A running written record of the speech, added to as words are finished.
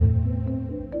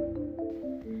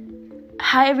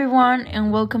Hi everyone,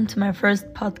 and welcome to my first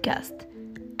podcast.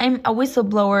 I'm a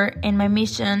whistleblower, and my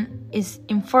mission is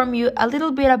inform you a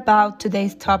little bit about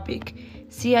today's topic: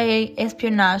 CIA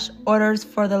espionage orders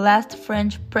for the last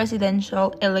French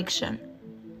presidential election.